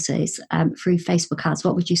services through Facebook ads?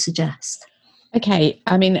 What would you suggest? Okay,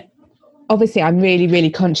 I mean, obviously, I'm really, really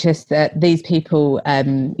conscious that these people, a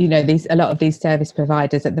lot of these service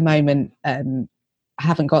providers at the moment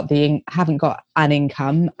haven't got an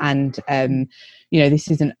income, and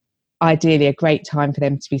this isn't ideally a great time for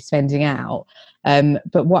them to be spending out.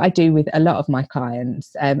 But what I do with a lot of my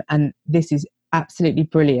clients, and this is absolutely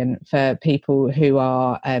brilliant for people who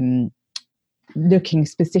are looking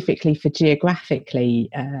specifically for geographically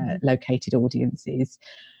located audiences,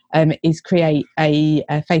 is create a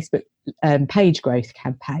Facebook page growth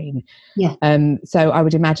campaign. So I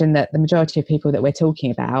would imagine that the majority of people that we're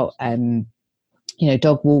talking about,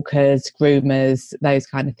 dog walkers, groomers, those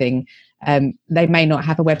kind of thing, they may not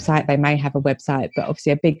have a website, they may have a website, but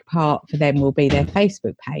obviously a big part for them will be their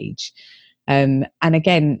Facebook page. And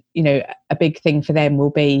again, a big thing for them will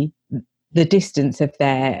be the distance of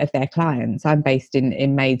their clients. I'm based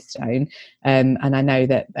in Maidstone, and I know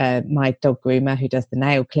that my dog groomer, who does the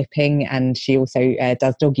nail clipping, and she also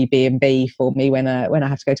does doggy B&B for me when I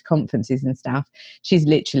have to go to conferences and stuff, she's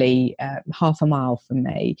literally half a mile from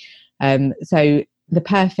me. So the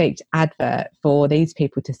perfect advert for these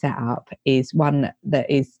people to set up is one that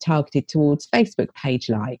is targeted towards Facebook page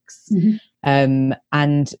likes.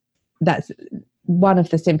 And that's one of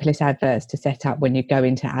the simplest adverts to set up when you go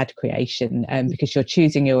into ad creation, because you're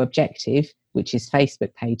choosing your objective, which is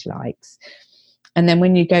Facebook page likes. And then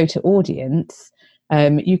when you go to audience,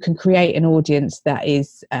 You can create an audience that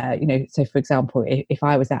is, so for example, if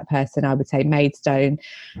I was that person, I would say Maidstone,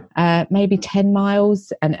 maybe 10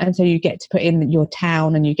 miles. And so you get to put in your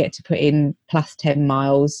town and you get to put in plus 10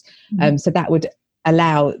 miles. So that would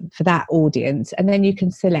allow for that audience. And then you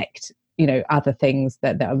can select, other things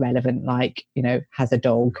that are relevant, like, has a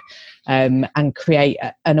dog, and create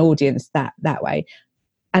an audience that way.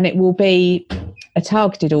 And it will be a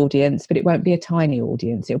targeted audience, but it won't be a tiny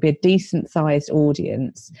audience. It'll be a decent sized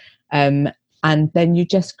audience. And then you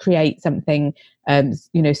just create something,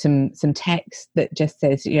 some text that just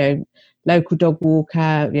says, local dog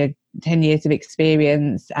walker, 10 years of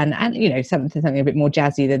experience, and something a bit more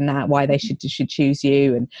jazzy than that, why they should choose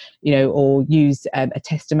you, and or use a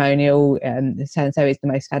testimonial, so and so is the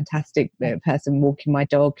most fantastic person walking my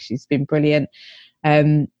dog, she's been brilliant,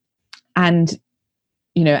 and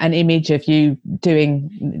an image of you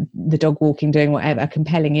doing the dog walking, doing whatever, a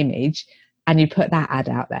compelling image, and you put that ad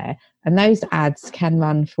out there, and those ads can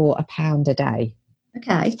run for £1 a day.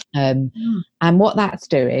 Okay. And what that's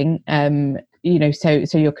doing,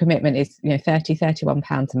 so your commitment is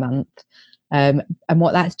 £31 a month, and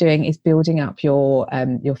what that's doing is building up your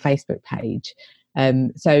Facebook page.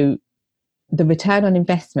 So the return on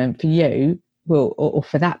investment for you will, or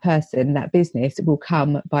for that person, that business, will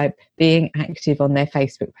come by being active on their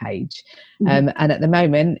Facebook page. And at the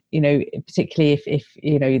moment, particularly if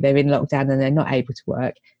they're in lockdown and they're not able to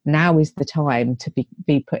work, now is the time to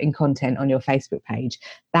be putting content on your Facebook page.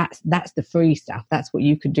 That's the free stuff. That's what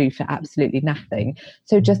you can do for absolutely nothing.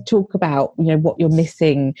 So just talk about what you're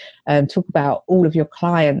missing, talk about all of your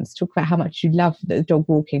clients, talk about how much you love the dog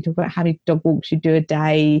walking, talk about how many dog walks you do a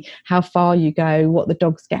day, how far you go, what the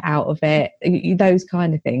dogs get out of it, those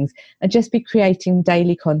kind of things, and just be creating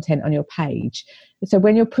daily content on your page. So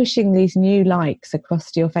when you're pushing these new likes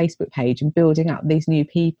across to your Facebook page and building up these new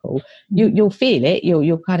people, you'll feel it.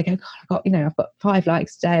 You'll kind of go, God, I've got 5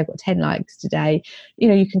 likes today, I've got 10 likes today.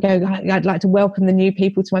 You can go, I'd like to welcome the new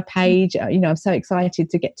people to my page. I'm so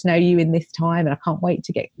excited to get to know you in this time, and I can't wait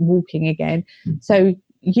to get walking again. So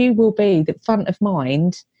you will be the front of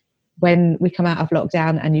mind when we come out of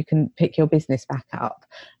lockdown, and you can pick your business back up.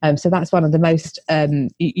 So that's one of the most, the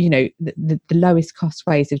lowest cost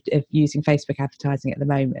ways of using Facebook advertising at the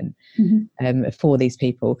moment, for these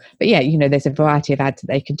people. But yeah, there's a variety of ads that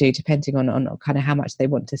they can do depending on kind of how much they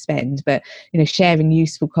want to spend. But sharing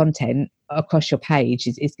useful content across your page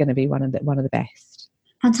is going to be one of the best.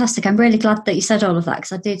 Fantastic. I'm really glad that you said all of that,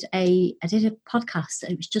 because I did a podcast,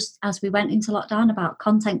 and it was just as we went into lockdown about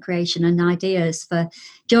content creation and ideas for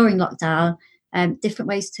during lockdown, different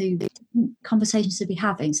ways different conversations to be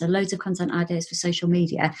having. So loads of content ideas for social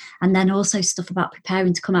media, and then also stuff about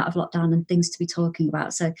preparing to come out of lockdown and things to be talking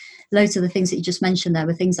about. So loads of the things that you just mentioned there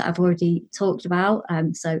were things that I've already talked about.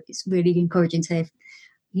 So it's really encouraging to have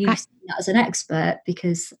you that as an expert,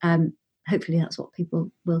 because hopefully that's what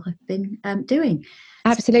people will have been doing.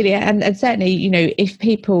 Absolutely. And certainly, if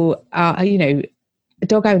people are,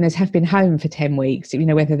 dog owners have been home for 10 weeks,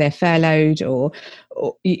 whether they're furloughed or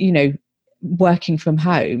working from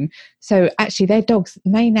home. So actually their dogs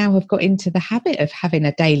may now have got into the habit of having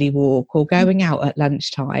a daily walk, or going out at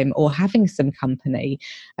lunchtime, or having some company.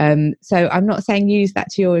 So I'm not saying use that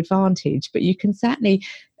to your advantage, but you can certainly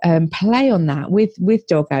play on that with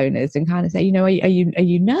dog owners, and kind of say, are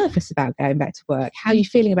you nervous about going back to work? How are you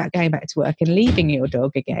feeling about going back to work and leaving your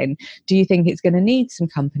dog again? Do you think it's going to need some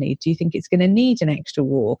company? Do you think it's going to need an extra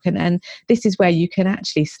walk? And this is where you can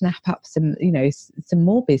actually snap up some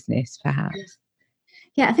more business, perhaps.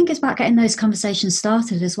 Yeah, I think it's about getting those conversations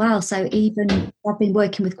started as well. So even I've been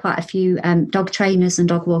working with quite a few dog trainers and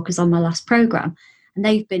dog walkers on my last programme, and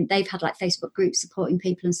they've had like Facebook groups supporting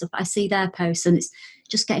people and stuff. I see their posts, and it's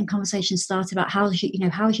just getting conversations started about how's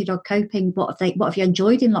your dog coping? What have you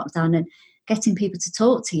enjoyed in lockdown? And getting people to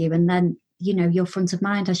talk to you, and then you're front of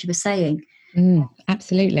mind, as you were saying.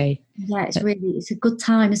 Absolutely. Yeah, it's a good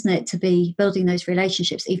time, isn't it, to be building those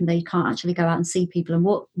relationships, even though you can't actually go out and see people and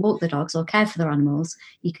walk the dogs or care for their animals.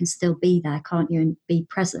 You can still be there, can't you, and be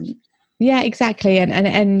present. Yeah, exactly.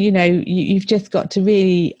 And you've just got to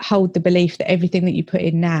really hold the belief that everything that you put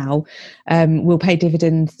in now will pay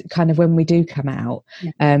dividends kind of when we do come out.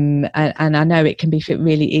 Yeah. And I know it can be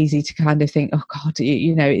really easy to kind of think, oh God,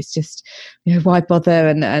 it's just, why bother?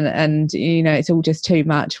 And it's all just too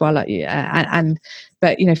much. But find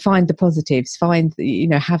the positives,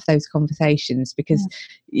 have those conversations, because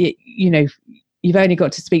you've only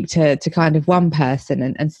got to speak to kind of one person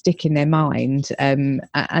and stick in their mind, and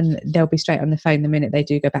they'll be straight on the phone the minute they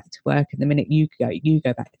do go back to work, and the minute you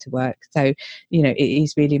go back to work. So it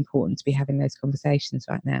is really important to be having those conversations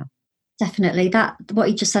right now. Definitely. That what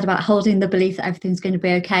you just said about holding the belief that everything's going to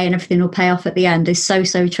be okay and everything will pay off at the end is so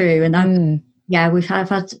true. And I've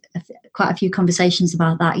had quite a few conversations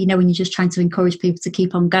about that. You know, when you're just trying to encourage people to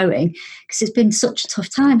keep on going, because it's been such a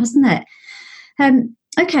tough time, hasn't it?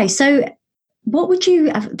 Okay, so what would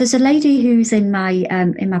you? There's a lady who's in my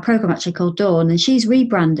program actually called Dawn, and she's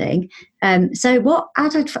rebranding. So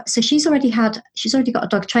she's already got a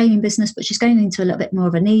dog training business, but she's going into a little bit more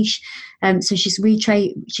of a niche. So she's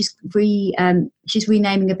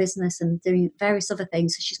renaming a business and doing various other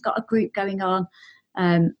things. So she's got a group going on,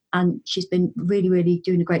 and she's been really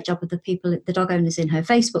doing a great job with the dog owners in her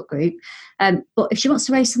Facebook group. But if she wants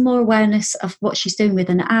to raise some more awareness of what she's doing with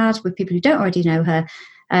an ad with people who don't already know her.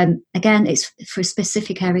 Again, it's for a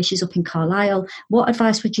specific area. She's up in Carlisle. What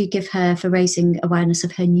advice would you give her for raising awareness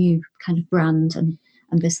of her new kind of brand and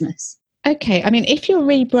business? Okay, I mean, if you're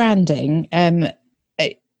rebranding,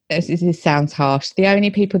 this sounds harsh. The only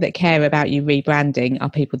people that care about you rebranding are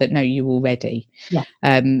people that know you already. Yeah.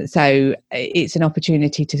 So it's an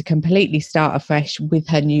opportunity to completely start afresh with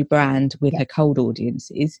her new brand, with her cold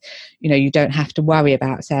audiences. You know, you don't have to worry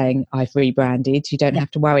about saying I've rebranded. You don't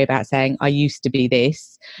have to worry about saying I used to be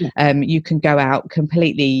this. Yeah. You can go out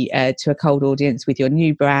completely to a cold audience with your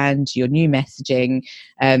new brand, your new messaging,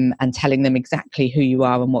 and telling them exactly who you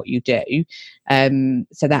are and what you do.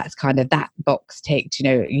 So that's kind of that box ticked. You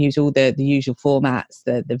know, use all the usual formats,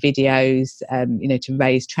 the videos, you know, to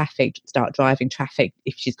raise traffic, start driving traffic.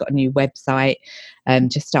 If she's got a new website,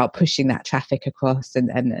 just start pushing that traffic across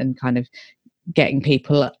and kind of getting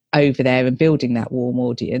people over there and building that warm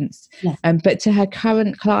audience. Yeah. But to her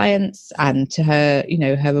current clients and to her, you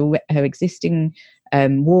know, her existing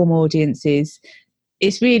warm audiences,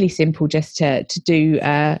 it's really simple just to do,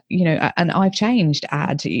 you know, an I've changed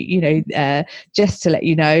ad, you know, just to let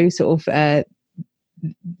you know, sort of,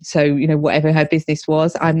 so, you know, whatever her business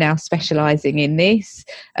was, I'm now specialising in this.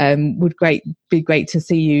 Would be great to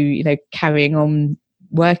see you, you know, carrying on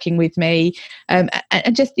working with me, and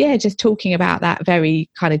just talking about that very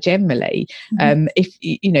kind of generally. If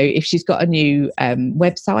you know, if she's got a new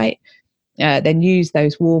website, then use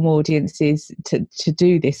those warm audiences to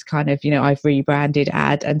do this kind of, you know, I've rebranded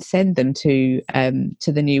ad and send them to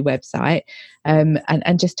the new website,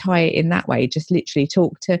 and just tie it in that way. Just literally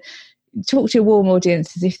talk to your warm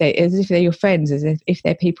audience as if they're your friends, as if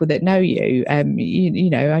they're people that know you. You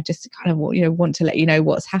know, I just kind of want to let you know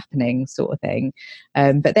what's happening, sort of thing.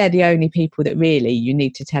 But they're the only people that really you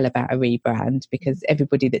need to tell about a rebrand, because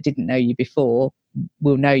everybody that didn't know you before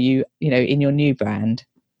will know you, you know, in your new brand.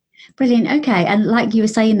 Brilliant. Okay. And like you were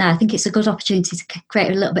saying there, I think it's a good opportunity to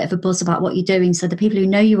create a little bit of a buzz about what you're doing. So the people who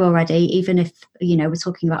know you already, even if, you know, we're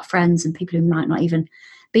talking about friends and people who might not even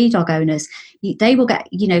be dog owners, they will get,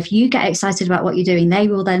 you know, if you get excited about what you're doing, they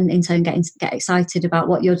will then in turn get excited about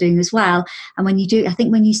what you're doing as well. And when you do, I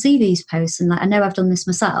think when you see these posts, and like, I know I've done this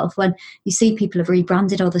myself, when you see people have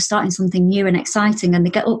rebranded or they're starting something new and exciting and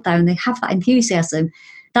they get up there and they have that enthusiasm,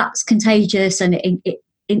 that's contagious, and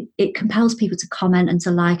it compels people to comment and to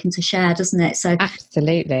like and to share, doesn't it? So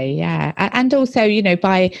absolutely, yeah. And also, you know,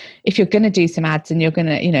 if you're going to do some ads and you're going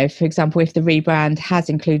to, you know, for example, if the rebrand has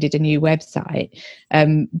included a new website,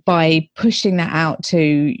 by pushing that out to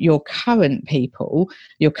your current people,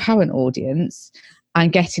 your current audience,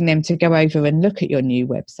 and getting them to go over and look at your new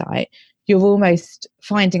website, you're almost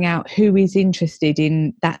finding out who is interested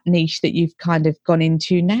in that niche that you've kind of gone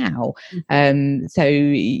into now. So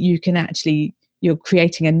you can actually, you're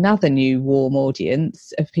creating another new warm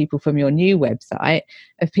audience of people from your new website,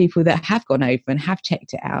 of people that have gone over and have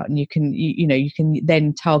checked it out, and you can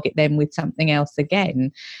then target them with something else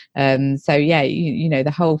again. So yeah, you know, the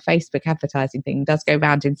whole Facebook advertising thing does go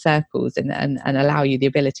round in circles and allow you the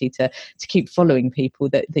ability to keep following people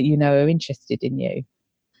that you know are interested in you.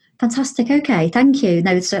 Fantastic. Okay, thank you.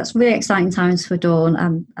 No, so that's really exciting times for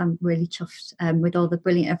Dawn. I'm really chuffed with all the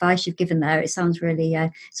brilliant advice you've given there. It sounds really,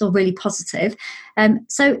 it's all really positive.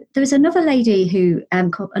 So there was another lady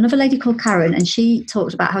called Karen, and she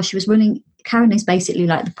talked about how she was running. Karen is basically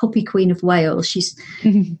like the puppy queen of Wales. She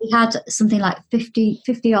had something like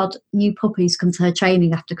 50 odd new puppies come to her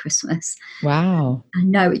training after Christmas. Wow. I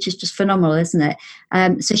know, which is just phenomenal, isn't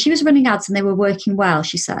it? So she was running ads and they were working well,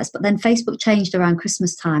 she says, but then Facebook changed around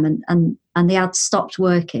Christmas time and the ads stopped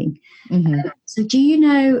working. So do you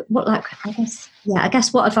know what, like, I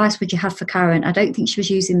guess what advice would you have for Karen? I don't think she was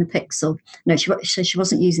using the Pixel. No, she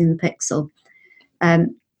wasn't using the Pixel.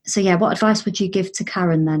 So yeah, what advice would you give to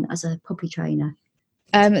Karen then as a puppy trainer?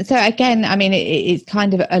 So again, I mean, it's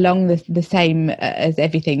kind of along the same as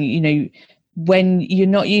everything, you know, when you're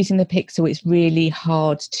not using the pixel, it's really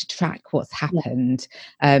hard to track what's happened.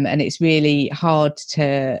 And it's really hard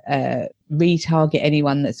to retarget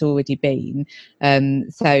anyone that's already been.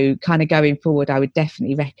 So kind of going forward, I would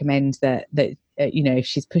definitely recommend that if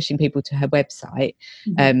she's pushing people to her website,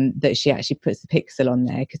 that she actually puts the pixel on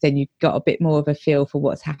there, because then you've got a bit more of a feel for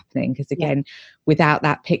what's happening. Because again, without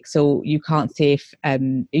that pixel, you can't see if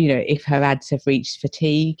her ads have reached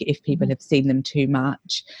fatigue, if people have seen them too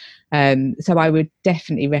much. So I would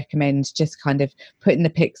definitely recommend just kind of putting the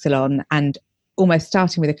pixel on and almost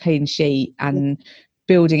starting with a clean sheet and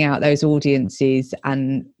building out those audiences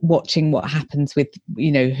and watching what happens with,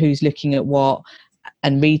 who's looking at what,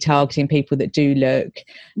 and retargeting people that do look.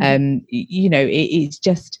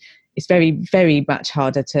 It's very, very much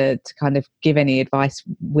harder to kind of give any advice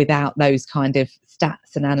without those kind of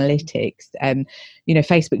stats and analytics.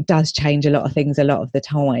 Facebook does change a lot of things a lot of the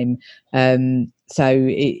time. So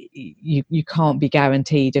you can't be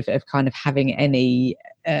guaranteed of kind of having any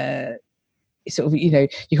you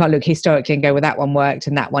can't look historically and go, well, that one worked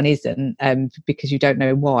and that one isn't, because you don't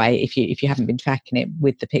know why if you haven't been tracking it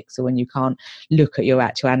with the pixel, and you can't look at your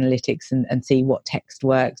actual analytics and see what text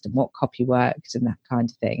worked and what copy worked and that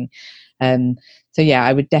kind of thing. So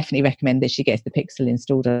I would definitely recommend that she gets the pixel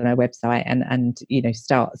installed on her website and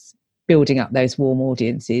starts building up those warm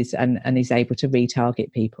audiences and is able to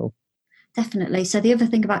retarget people. Definitely. So the other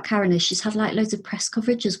thing about Karen is she's had loads of press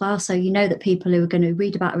coverage as well. So that people who are going to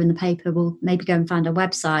read about her in the paper will maybe go and find her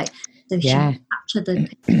website. So if she capture the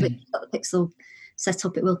pixel set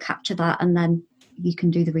up, it will capture that, and then you can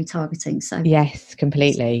do the retargeting. So yes,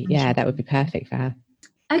 completely. Yeah, that would be perfect for her.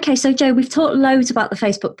 Okay, so Jo, we've talked loads about the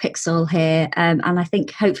Facebook pixel here, and I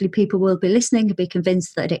think hopefully people will be listening and be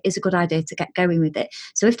convinced that it is a good idea to get going with it.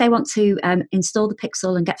 So if they want to install the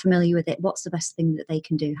pixel and get familiar with it, what's the best thing that they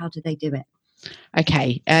can do? How do they do it?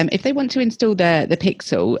 Okay, if they want to install the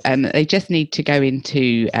pixel, they just need to go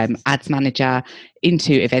into Ads Manager,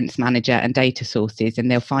 into Events Manager and Data Sources, and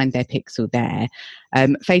they'll find their pixel there.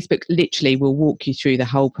 Facebook literally will walk you through the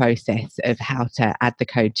whole process of how to add the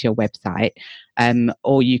code to your website,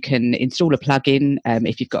 or you can install a plugin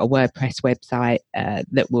if you've got a WordPress website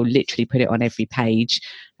that will literally put it on every page,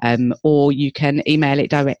 or you can email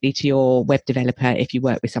it directly to your web developer if you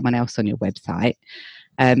work with someone else on your website.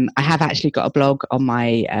 I have actually got a blog on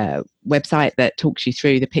my website that talks you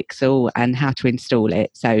through the pixel and how to install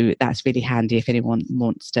it. So that's really handy if anyone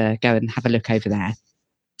wants to go and have a look over there.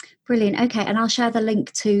 Brilliant. Okay, and I'll share the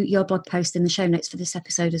link to your blog post in the show notes for this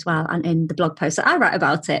episode as well, and in the blog post that I write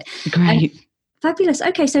about it. Great. Fabulous.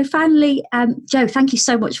 Okay, so finally, Jo, thank you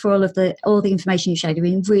so much for all the information you shared. You've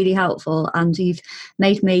been really helpful, and you've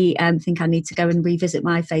made me think I need to go and revisit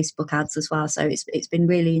my Facebook ads as well. So it's been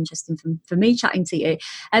really interesting for me chatting to you.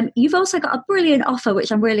 You've also got a brilliant offer,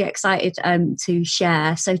 which I'm really excited to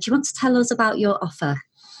share. So do you want to tell us about your offer?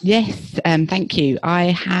 Yes, thank you.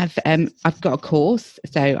 I've got a course.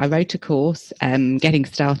 So I wrote a course, getting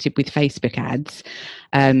started with Facebook ads,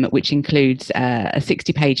 which includes a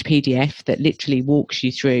 60-page PDF that literally walks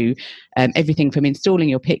you through everything from installing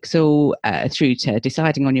your pixel through to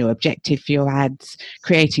deciding on your objective for your ads,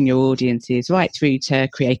 creating your audiences, right through to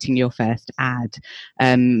creating your first ad.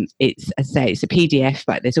 It's a PDF,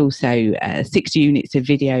 but there's also 6 units of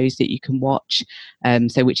videos that you can watch.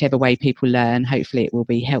 So whichever way people learn, hopefully it will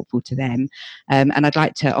be helpful to them. And I'd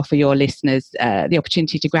like to offer your listeners the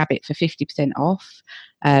opportunity to grab it for 50% off.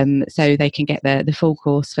 So they can get the full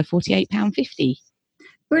course for £48.50.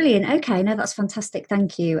 Brilliant. Okay, no, that's fantastic.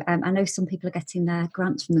 Thank you. I know some people are getting their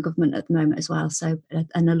grants from the government at the moment as well, so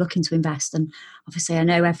and are looking to invest. And obviously, I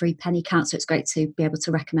know every penny counts, so it's great to be able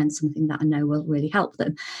to recommend something that I know will really help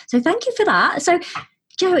them. So thank you for that. So,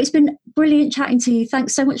 Jo, it's been brilliant chatting to you.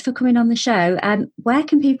 Thanks so much for coming on the show. Where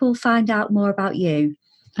can people find out more about you?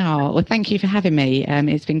 Oh, well, thank you for having me.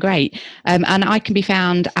 It's been great. And I can be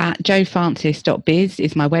found at jofrancis.biz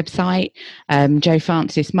is my website, Jo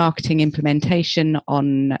Francis Marketing Implementation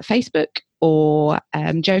on Facebook, or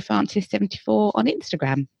Jo Francis 74 on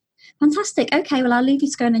Instagram. Fantastic. Okay, well, I'll leave you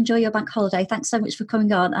to go and enjoy your bank holiday. Thanks so much for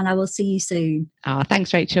coming on, and I will see you soon. Oh,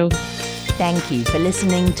 thanks, Rachel. Thank you for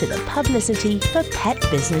listening to the Publicity for Pet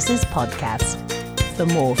Businesses podcast. For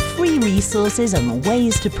more free resources and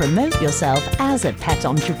ways to promote yourself as a pet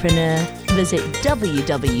entrepreneur, visit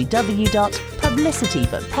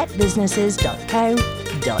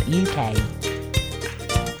www.publicityforpetbusinesses.co.uk.